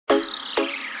Hi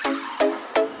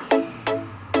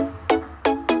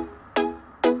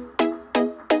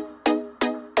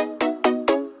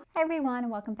everyone,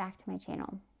 and welcome back to my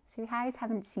channel. So you guys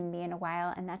haven't seen me in a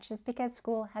while, and that's just because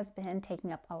school has been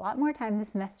taking up a lot more time this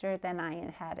semester than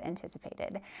I had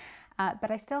anticipated.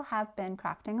 But I still have been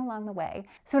crafting along the way.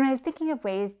 So when I was thinking of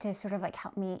ways to sort of like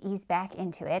help me ease back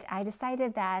into it, I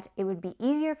decided that it would be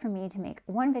easier for me to make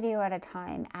one video at a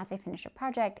time as I finish a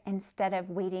project instead of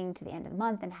waiting to the end of the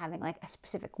month and having like a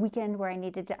specific weekend where I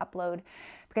needed to upload,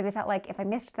 because I felt like if I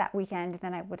missed that weekend,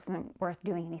 then it wasn't worth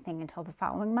doing anything until the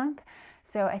following month.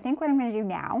 So I think what I'm going to do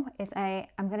now is I'm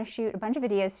going to shoot a bunch of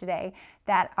videos today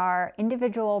that are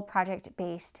individual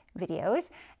project-based videos,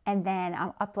 and then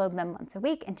I'll upload them once a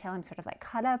week until I'm sort of like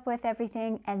caught up with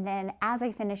everything. And then as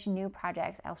I finish new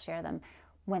projects, I'll share them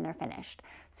when they're finished.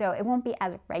 So it won't be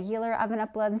as regular of an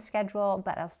upload schedule,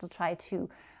 but I'll still try to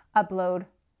upload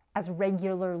as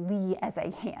regularly as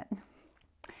I can.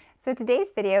 So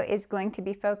today's video is going to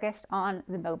be focused on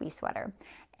the Moby sweater,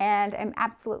 and I'm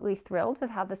absolutely thrilled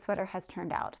with how the sweater has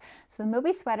turned out. So the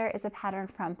Moby sweater is a pattern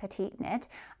from Petite Knit.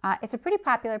 It's a pretty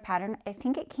popular pattern. I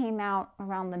think it came out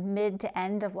around the mid to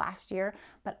end of last year,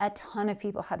 but a ton of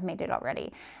people have made it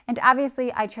already. And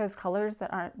obviously I chose colors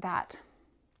that aren't that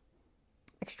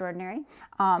extraordinary.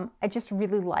 I just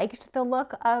really liked the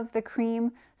look of the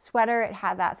cream sweater. It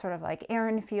had that sort of like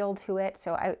Aran feel to it,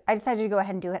 so I decided to go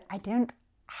ahead and do it. I don't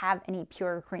have any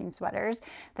pure cream sweaters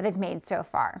that I've made so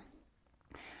far.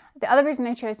 The other reason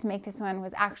I chose to make this one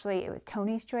was actually, it was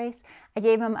Tony's choice. I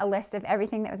gave him a list of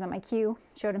everything that was on my queue,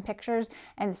 showed him pictures,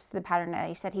 and this is the pattern that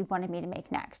he said he wanted me to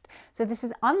make next. So this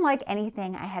is unlike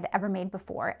anything I had ever made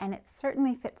before, and it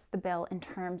certainly fits the bill in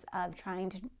terms of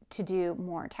trying to do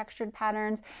more textured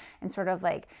patterns and sort of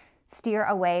like steer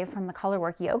away from the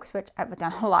colorwork yokes, which I've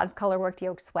done a lot of colorwork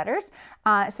yoke sweaters.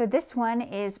 So this one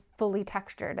is fully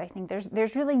textured. I think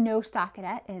there's really no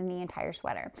stockinette in the entire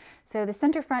sweater. So the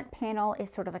center front panel is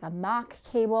sort of like a mock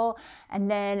cable, and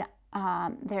then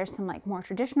there's some like more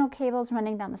traditional cables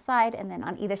running down the side, and then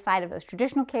on either side of those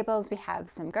traditional cables we have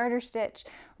some garter stitch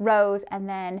rows, and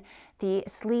then the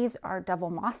sleeves are double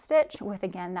moss stitch with,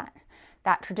 again,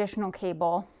 that traditional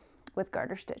cable with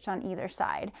garter stitch on either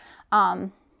side.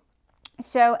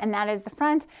 And that is the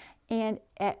front, and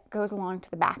it goes along to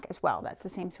the back as well. That's the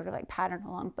same sort of like pattern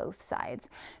along both sides.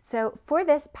 So for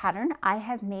this pattern, I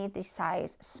have made the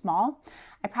size small.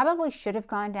 I probably should have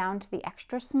gone down to the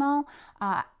extra small.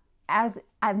 As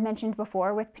I've mentioned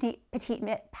before with petite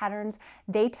knit patterns,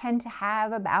 they tend to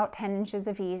have about 10 inches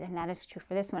of ease, and that is true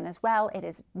for this one as well. It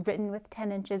is written with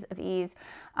 10 inches of ease.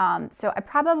 So I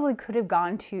probably could have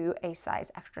gone to a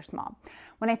size extra small.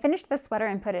 When I finished the sweater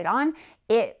and put it on,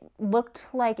 it looked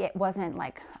like it wasn't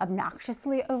like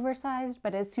obnoxiously oversized,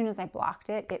 but as soon as I blocked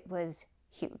it, it was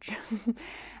huge.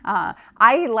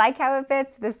 I like how it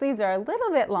fits. The sleeves are a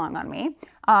little bit long on me,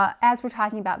 as we're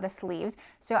talking about the sleeves.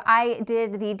 So I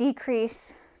did the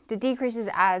decreases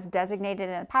as designated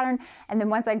in the pattern, and then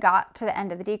once I got to the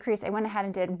end of the decrease, I went ahead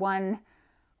and did one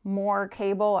more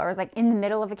cable, or I was like in the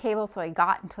middle of a cable, so I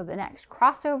got until the next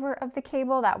crossover of the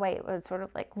cable. That way it would sort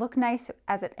of like look nice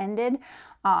as it ended.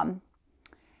 And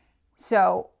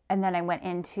then I went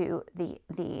into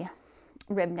the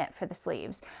rib knit for the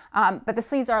sleeves. But the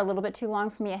sleeves are a little bit too long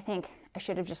for me. I think I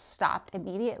should have just stopped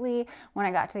immediately when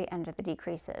I got to the end of the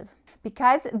decreases.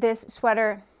 Because this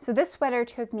sweater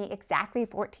took me exactly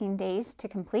 14 days to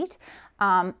complete.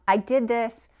 I did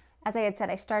this, as I had said,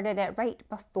 I started it right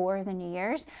before the New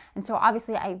Year's. And so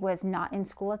obviously I was not in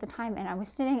school at the time, and I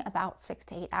was knitting about 6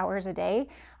 to 8 hours a day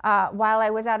while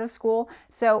I was out of school.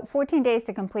 So 14 days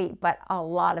to complete, but a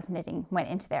lot of knitting went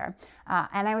into there.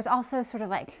 And I was also sort of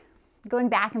like going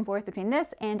back and forth between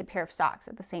this and a pair of socks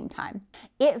at the same time.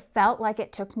 It felt like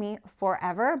it took me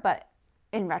forever, but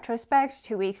in retrospect,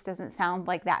 2 weeks doesn't sound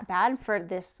like that bad for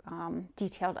this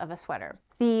detailed of a sweater.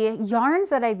 The yarns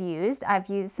that I've used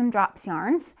some Drops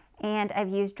yarns, and I've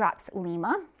used Drops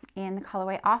Lima in the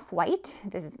colorway Off-White.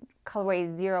 This is colorway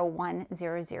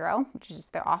 0100, which is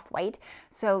just their Off-White.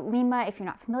 So Lima, if you're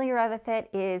not familiar with it,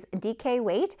 is a DK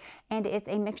weight, and it's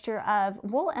a mixture of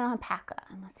wool and alpaca.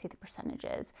 And let's see the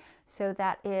percentages. So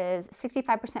that is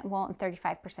 65% wool and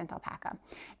 35% alpaca.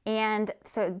 And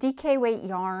so DK weight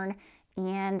yarn,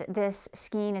 and this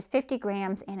skein is 50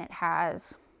 grams, and it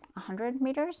has 100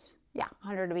 meters? Yeah,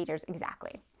 100 meters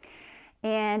exactly.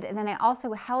 And then I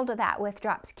also held that with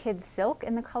Drops Kids Silk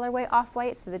in the colorway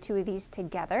Off-White, so the two of these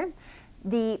together.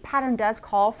 The pattern does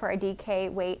call for a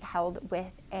DK weight held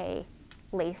with a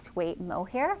lace weight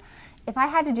mohair. If I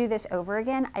had to do this over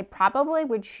again, I probably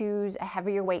would choose a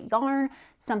heavier weight yarn,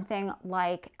 something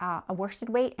like a worsted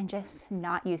weight, and just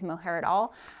not use mohair at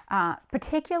all.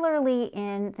 Particularly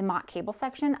in the mock cable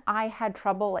section, I had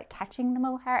trouble like catching the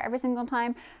mohair every single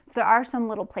time. So there are some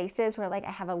little places where like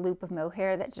I have a loop of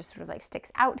mohair that just sort of like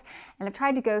sticks out, and I've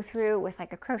tried to go through with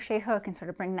like a crochet hook and sort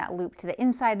of bring that loop to the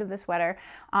inside of the sweater.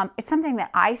 It's something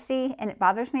that I see and it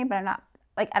bothers me, but I'm not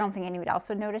like, I don't think anyone else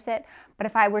would notice it. But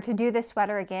if I were to do this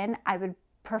sweater again, I would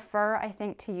prefer, I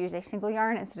think, to use a single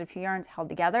yarn instead of two yarns held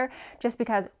together, just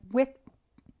because with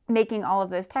making all of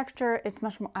those texture, it's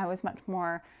much more, I was much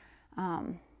more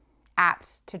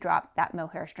apt to drop that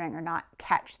mohair string or not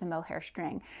catch the mohair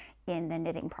string in the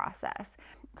knitting process.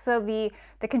 So the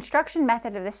construction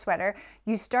method of this sweater,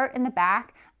 you start in the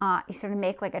back, you sort of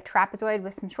make like a trapezoid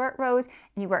with some short rows,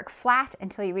 and you work flat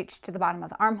until you reach to the bottom of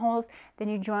the armholes. Then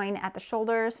you join at the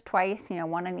shoulders twice,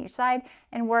 one on each side,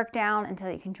 and work down until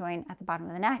you can join at the bottom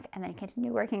of the neck, and then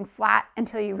continue working flat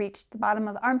until you reach the bottom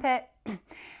of the armpit.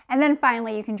 And then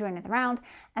finally you can join at the round,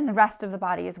 and the rest of the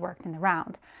body is worked in the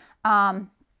round.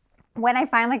 When I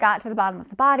finally got to the bottom of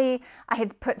the body, I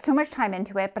had put so much time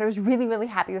into it, but I was really, really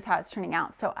happy with how it's turning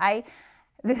out. So I,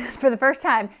 for the first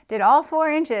time, did all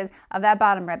 4 inches of that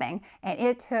bottom ribbing, and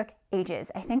it took ages.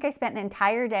 I think I spent an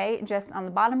entire day just on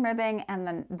the bottom ribbing and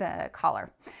then the collar.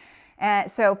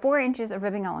 So 4 inches of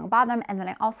ribbing along the bottom, and then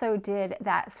I also did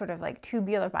that sort of like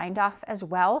tubular bind off as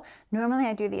well. Normally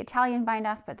I do the Italian bind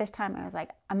off, but this time I was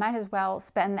like, I might as well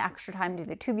spend the extra time to do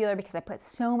the tubular because I put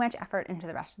so much effort into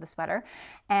the rest of the sweater.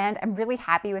 And I'm really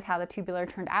happy with how the tubular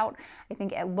turned out. I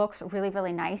think it looks really,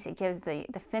 really nice. It gives the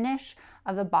finish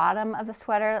of the bottom of the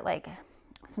sweater like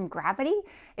some gravity.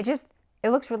 It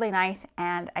looks really nice,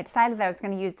 and I decided that I was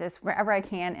going to use this wherever I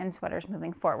can in sweaters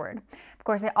moving forward. Of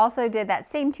course, I also did that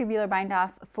same tubular bind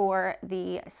off for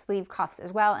the sleeve cuffs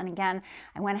as well, and again,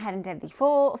 I went ahead and did the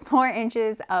full 4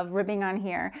 inches of ribbing on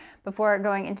here before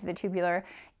going into the tubular.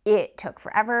 It took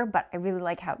forever, but I really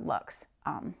like how it looks.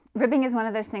 Ribbing is one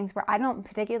of those things where I don't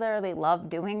particularly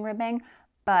love doing ribbing,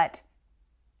 but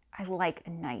I like a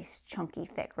nice, chunky,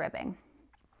 thick ribbing.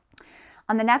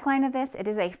 On the neckline of this, it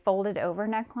is a folded over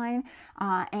neckline,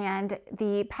 and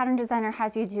the pattern designer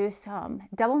has you do some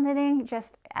double knitting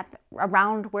just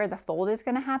around where the fold is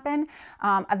going to happen.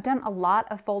 I've done a lot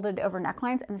of folded over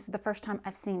necklines, and this is the first time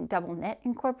I've seen double knit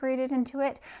incorporated into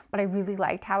it, but I really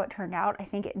liked how it turned out. I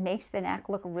think it makes the neck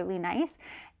look really nice,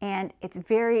 and it's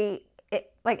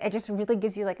it just really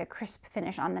gives you like a crisp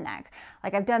finish on the neck.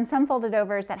 Like I've done some folded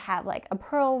overs that have like a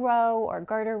purl row or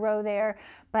garter row there,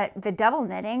 but the double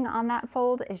knitting on that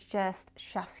fold is just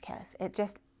chef's kiss. It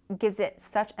just gives it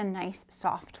such a nice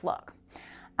soft look.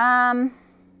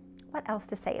 What else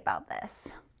to say about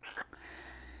this?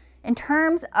 In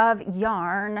terms of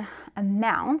yarn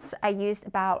amounts, I used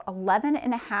about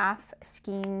 11.5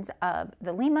 skeins of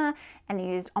the Lima, and I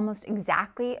used almost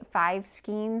exactly 5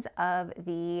 skeins of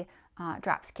the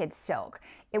Drops Kids silk.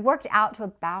 It worked out to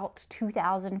about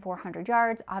 2,400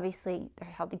 yards. Obviously, they're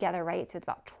held together, right? So it's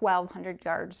about 1,200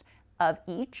 yards of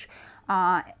each.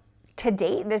 To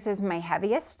date, this is my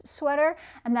heaviest sweater,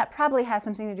 and that probably has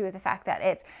something to do with the fact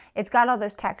that it's got all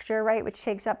those texture, right, which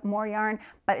takes up more yarn,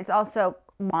 but it's also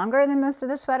longer than most of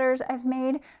the sweaters I've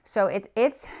made. So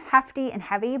it's hefty and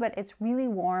heavy, but it's really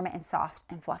warm and soft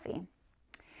and fluffy.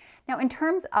 Now, in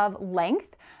terms of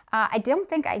length, I don't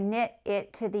think I knit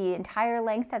it to the entire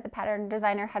length that the pattern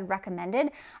designer had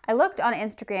recommended. I looked on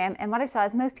Instagram, and what I saw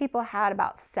is most people had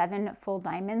about 7 full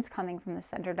diamonds coming from the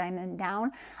center diamond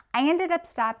down. I ended up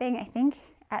stopping, I think,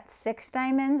 at 6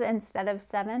 diamonds instead of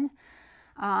 7,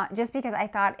 just because I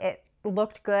thought it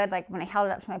looked good. Like when I held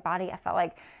it up to my body, I felt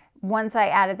like once I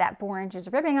added that 4 inches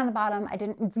of ribbing on the bottom, I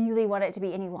didn't really want it to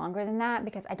be any longer than that,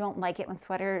 because I don't like it when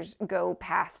sweaters go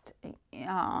past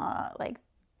like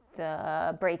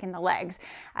the break in the legs.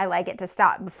 I like it to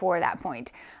stop before that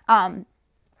point.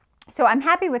 So I'm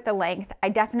happy with the length. I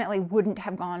definitely wouldn't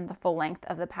have gone the full length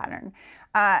of the pattern.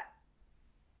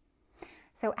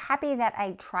 So happy that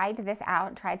I tried this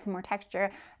out, tried some more texture.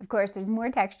 Of course, there's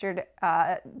more textured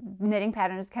knitting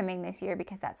patterns coming this year,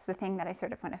 because that's the thing that I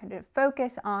sort of wanted to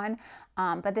focus on.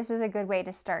 But this was a good way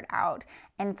to start out.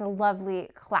 And it's a lovely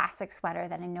classic sweater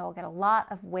that I know I'll get a lot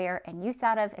of wear and use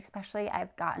out of. Especially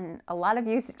I've gotten a lot of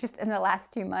use just in the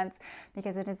last 2 months,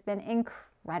 because it has been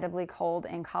incredibly cold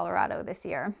in Colorado this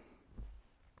year.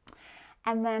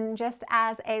 And then just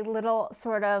as a little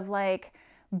sort of like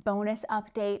bonus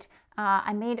update,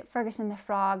 I made Ferguson the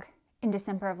Frog in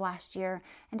December of last year,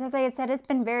 and as I had said, it's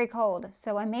been very cold,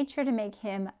 so I made sure to make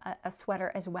him a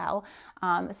sweater as well.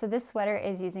 So this sweater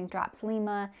is using Drops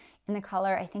Lima in the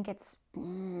color, I think it's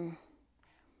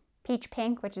peach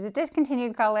pink, which is a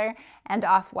discontinued color, and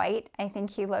off-white. I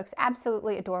think he looks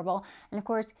absolutely adorable. And of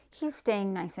course, he's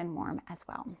staying nice and warm as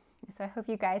well. So I hope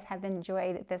you guys have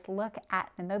enjoyed this look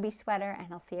at the Moby sweater, and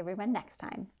I'll see everyone next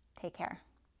time. Take care.